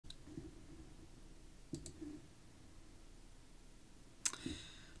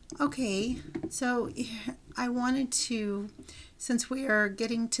Okay, so I wanted to, since we are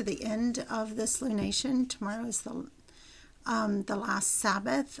getting to the end of this lunation, tomorrow is the last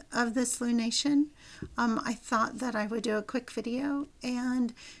Sabbath of this lunation, I thought that I would do a quick video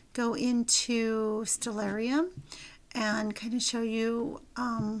and go into stellarium and kind of show you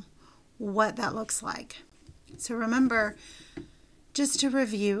what that looks like. So remember, just to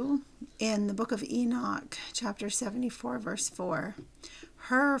review, in the book of Enoch, chapter 74, verse 4,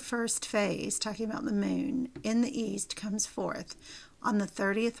 her first phase, talking about the moon in the east, comes forth on the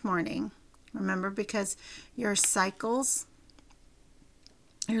 30th morning. Remember, because your cycles,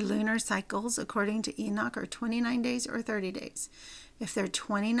 your lunar cycles, according to Enoch, are 29 days or 30 days. If they're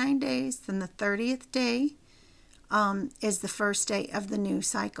 29 days, then the 30th day is the first day of the new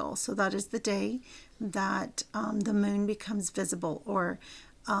cycle. So that is the day that the moon becomes visible, or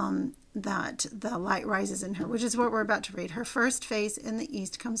that the light rises in her, which is what we're about to read. Her first phase in the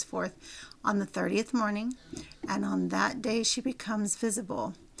east comes forth on the 30th morning, and on that day she becomes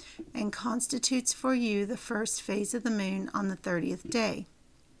visible and constitutes for you the first phase of the moon on the 30th day.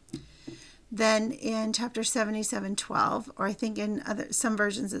 Then in chapter 77:12, or I think in some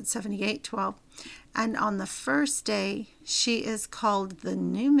versions it's 78:12, and on the first day she is called the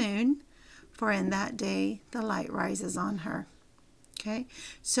new moon, for in that day the light rises on her. Okay,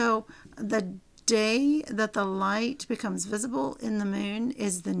 so the day that the light becomes visible in the moon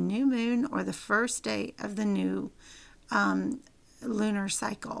is the new moon, or the first day of the new lunar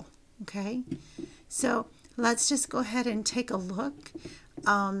cycle. Okay, so let's just go ahead and take a look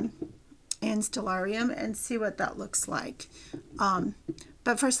in stellarium and see what that looks like.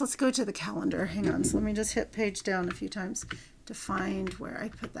 But first, let's go to the calendar. Hang on, so let me just hit page down a few times to find where I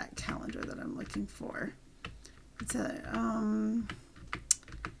put that calendar that I'm looking for. It's a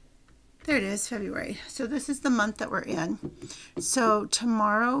there it is, February. So this is the month that we're in. So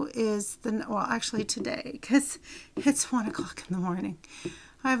tomorrow is the, well, actually today, because it's 1 o'clock in the morning.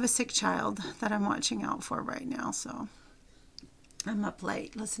 I have a sick child that I'm watching out for right now, so I'm up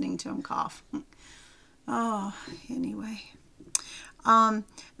late listening to him cough. Oh, anyway.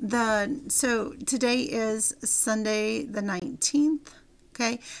 So today is Sunday the 19th,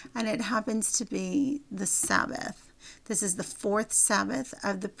 okay? And it happens to be the Sabbath. This is the 4th Sabbath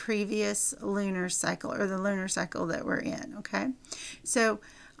of the previous lunar cycle, or the lunar cycle that we're in, okay? So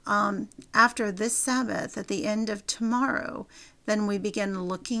after this Sabbath, at the end of tomorrow, then we begin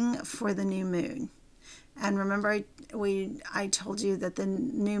looking for the new moon. And remember, I told you that the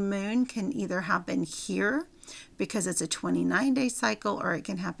new moon can either happen here because it's a 29-day cycle, or it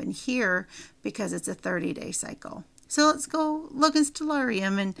can happen here because it's a 30-day cycle. So let's go look in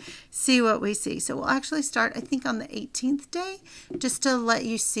stellarium and see what we see. So we'll actually start, I think, on the 18th day, just to let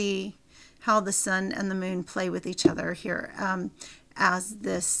you see how the sun and the moon play with each other here as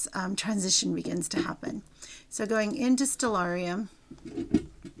this transition begins to happen. So going into stellarium,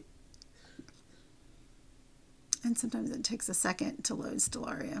 and sometimes it takes a second to load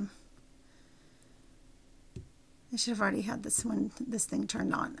stellarium. I should have already had this thing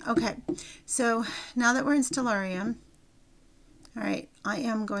turned on. Okay, so now that we're in stellarium, all right, I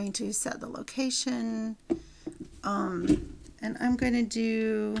am going to set the location, and I'm going to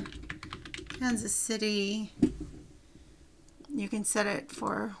do Kansas City. You can set it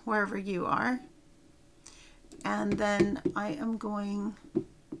for wherever you are. And then I am going,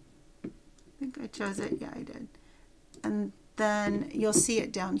 I think I chose it. Yeah, I did. And then you'll see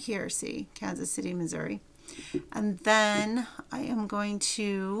it down here, see, Kansas City, Missouri. And then I am going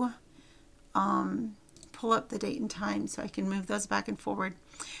to pull up the date and time so I can move those back and forward.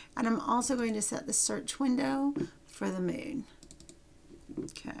 And I'm also going to set the search window for the moon.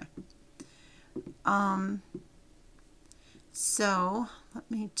 Okay. So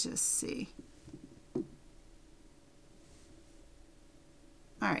let me just see.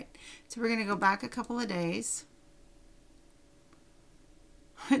 All right, so we're going to go back a couple of days.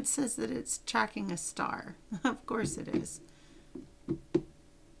 It says that it's tracking a star. Of course it is.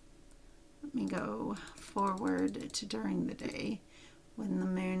 Let me go forward to during the day when the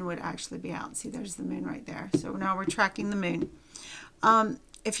moon would actually be out. See, there's the moon right there. So now we're tracking the moon.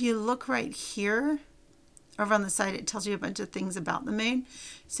 If you look right here, over on the side, it tells you a bunch of things about the moon.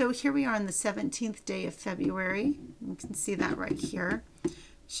 So here we are on the 17th day of February. You can see that right here.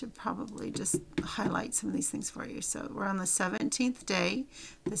 Should probably just highlight some of these things for you. So we're on the 17th day.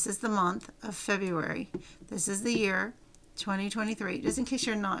 This is the month of February. This is the year 2023, just in case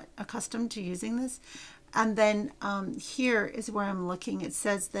you're not accustomed to using this. And then here is where I'm looking. It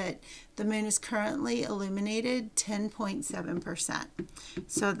says that the moon is currently illuminated 10.7%.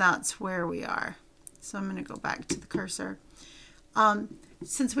 So that's where we are. So I'm going to go back to the cursor.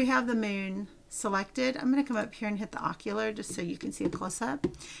 since we have the moon selected, I'm going to come up here and hit the ocular just so you can see a close-up.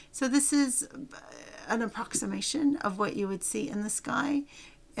 So this is an approximation of what you would see in the sky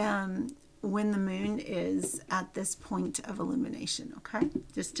when the moon is at this point of illumination, okay?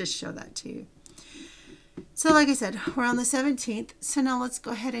 Just to show that to you. So like I said, we're on the 17th. So now let's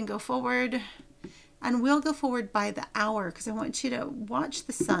go ahead and go forward. And we'll go forward by the hour because I want you to watch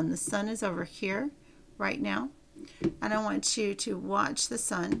the sun. The sun is over here right now. And I want you to watch the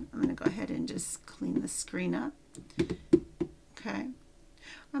sun. I'm going to go ahead and just clean the screen up. Okay.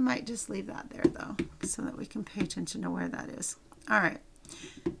 I might just leave that there though so that we can pay attention to where that is. All right.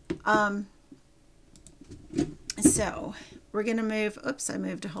 So we're going to move, oops, I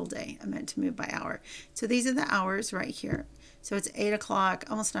moved a whole day. I meant to move by hour. So these are the hours right here. So it's 8 o'clock,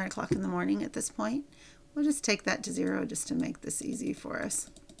 almost 9 o'clock in the morning at this point. We'll just take that to 0 just to make this easy for us.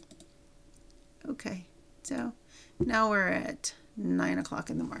 Okay, so now we're at 9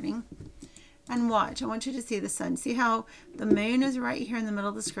 o'clock in the morning. And watch, I want you to see the sun. See how the moon is right here in the middle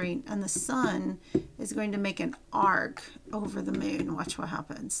of the screen and the sun is going to make an arc over the moon. Watch what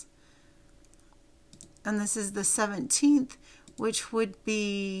happens. And this is the 17th, which would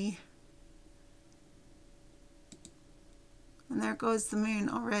be, and there goes the moon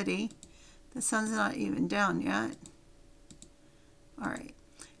already. The sun's not even down yet. All right,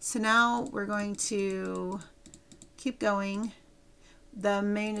 so now we're going to keep going. The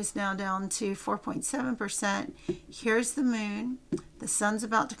moon is now down to 4.7%. Here's the moon. The sun's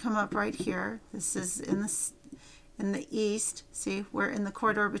about to come up right here. This is in the east. See, we're in the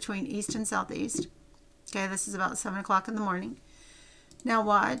corridor between east and southeast. Okay, this is about 7 o'clock in the morning. Now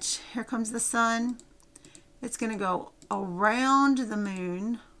watch, here comes the sun. It's going to go around the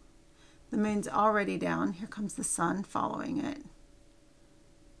moon. The moon's already down. Here comes the sun following it.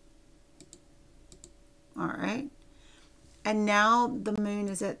 All right. And now the moon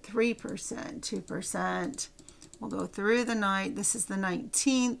is at 3%, 2%. We'll go through the night. This is the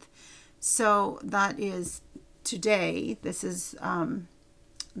 19th. So that is today. This is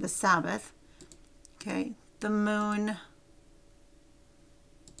the Sabbath. Okay, the moon.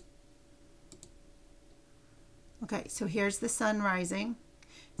 Okay, so here's the sun rising.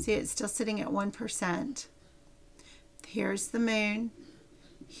 See, it's still sitting at 1%. Here's the moon.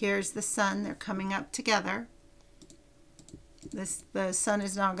 Here's the sun. They're coming up together. The sun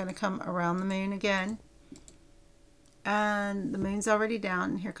is now going to come around the moon again. And the moon's already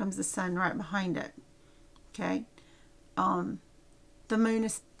down. Here comes the sun right behind it. Okay. The moon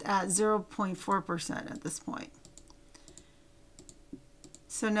is at 0.4% at this point.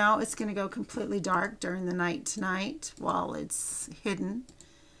 So now it's going to go completely dark during the night tonight while it's hidden.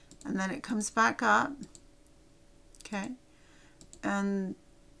 And then it comes back up. Okay. And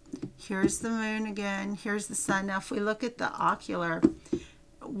here's the moon again. Here's the sun. Now, if we look at the ocular,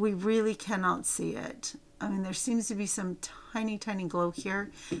 we really cannot see it. I mean, there seems to be some tiny, tiny glow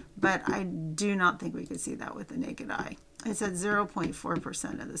here, but I do not think we could see that with the naked eye. It's at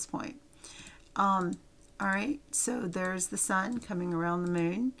 0.4% at this point. All right, so there's the sun coming around the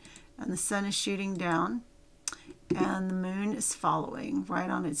moon, and the sun is shooting down, and the moon is following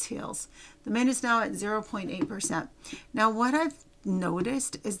right on its heels. The moon is now at 0.8%. Now, what I've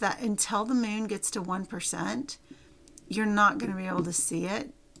noticed is that until the moon gets to 1%, you're not going to be able to see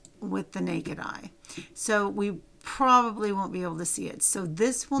it with the naked eye. So we probably won't be able to see it. So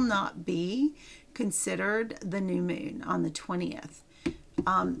this will not be considered the new moon on the 20th.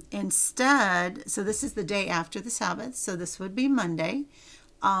 Instead, so this is the day after the Sabbath, so this would be Monday.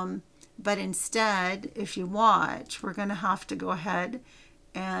 But instead, if you watch, we're going to have to go ahead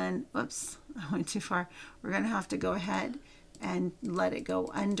and, whoops, I went too far. We're going to have to go ahead and let it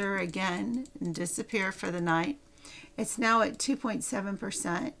go under again and disappear for the night. It's now at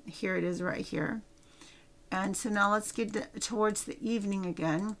 2.7%. Here it is right here. And so now let's get towards the evening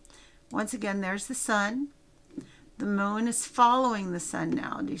again. Once again, there's the sun. The moon is following the sun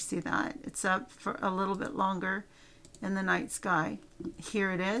now. Do you see that? It's up for a little bit longer in the night sky.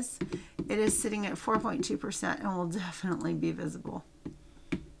 Here it is. It is sitting at 4.2% and will definitely be visible.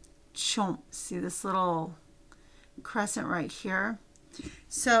 Chomp. See this little crescent right here?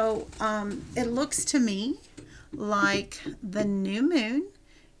 So it looks to me like the new moon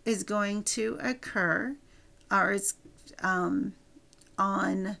is going to occur, or it's on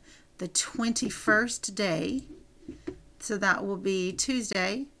the 21st day. So that will be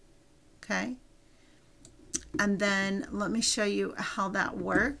Tuesday. Okay. And then let me show you how that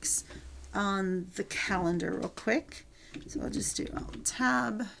works on the calendar real quick. So I'll just do Alt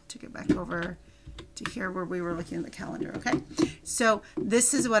Tab to get back over to here where we were looking at the calendar. Okay. So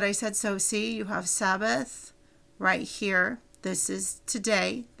this is what I said. So see, you have Sabbath right here. This is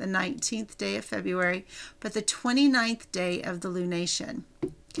today, the 19th day of February, but the 29th day of the lunation.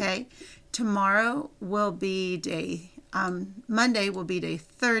 Okay, tomorrow will be day, Monday will be day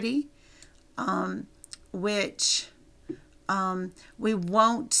 30, which we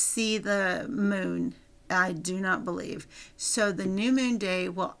won't see the moon, I do not believe. So the new moon day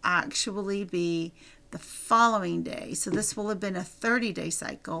will actually be the following day. So this will have been a 30-day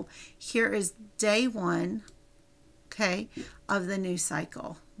cycle. Here is day 1, okay, of the new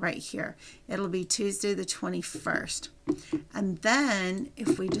cycle right here. It'll be Tuesday the 21st. And then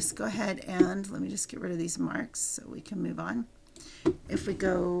if we just go ahead and, let me just get rid of these marks so we can move on. If we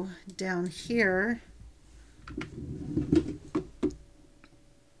go down here,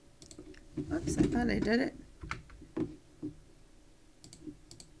 oops, I thought I did it.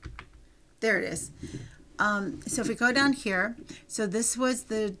 There it is. So if we go down here, so this was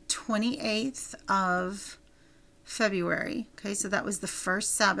the 28th of February. Okay, so that was the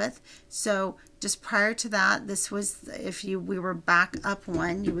first Sabbath. So just prior to that, this was, if we were back up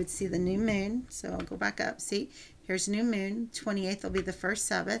one, you would see the new moon. So I'll go back up. See, here's new moon. 28th will be the first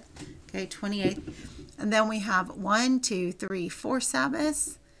Sabbath. Okay, 28th. And then we have 1, 2, 3, 4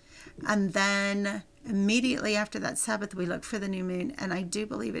 Sabbaths. And then immediately after that Sabbath, we look for the new moon. And I do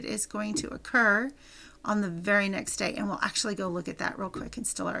believe it is going to occur on the very next day. And we'll actually go look at that real quick in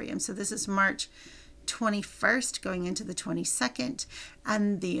stellarium. So this is March 21st going into the 22nd,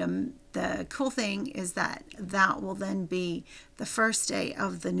 and the cool thing is that that will then be the first day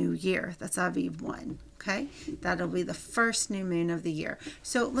of the new year. That's Aviv 1. Okay, that'll be the first new moon of the year.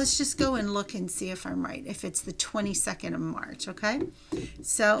 So let's just go and look and see if I'm right, if it's the 22nd of March. Okay,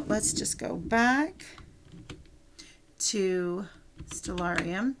 so let's just go back to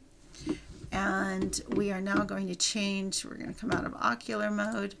stellarium, and we are now going to change. We're going to come out of ocular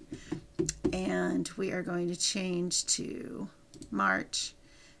mode, and we are going to change to March,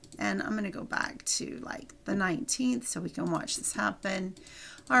 and I'm going to go back to like the 19th so we can watch this happen.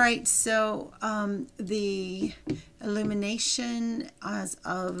 All right, so the illumination as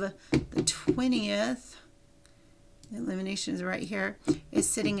of the 20th, the illumination is right here, is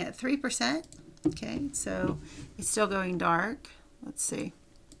sitting at 3%. Okay, so it's still going dark. Let's see.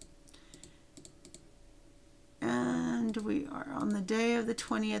 And we are on the day of the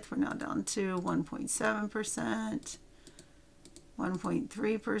 20th. We're now down to 1.7%,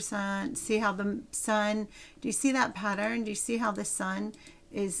 1.3%. See how the sun, do you see that pattern? Do you see how the sun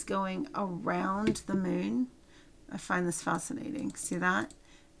is going around the moon? I find this fascinating. See that?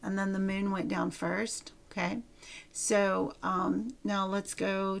 And then the moon went down first. Okay. So now let's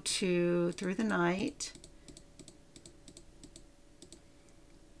go to through the night.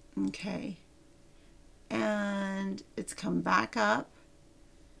 Okay. And it's come back up.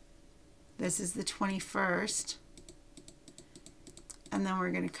 This is the 21st. And then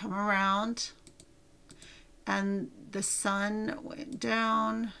we're going to come around. And the sun went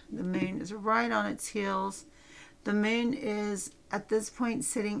down. The moon is right on its heels. The moon is at this point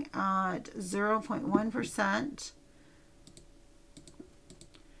sitting at 0.1%.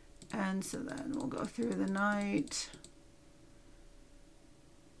 And so then we'll go through the night.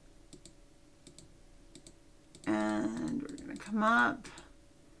 And we're going to come up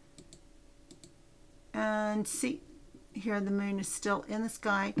and see here the moon is still in the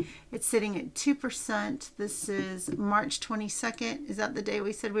sky. It's sitting at 2%. This is March 22nd. Is that the day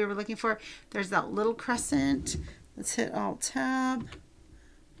we said we were looking for? There's that little crescent. Let's hit Alt Tab.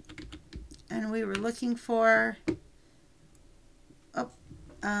 And we were looking for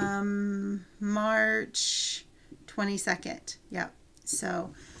March 22nd. Yep.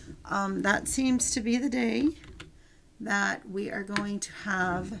 So that seems to be the day that we are going to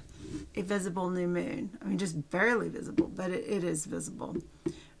have a visible new moon. I mean, just barely visible, but it is visible.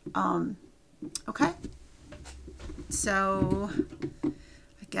 Okay. So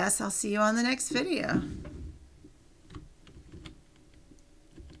I guess I'll see you on the next video.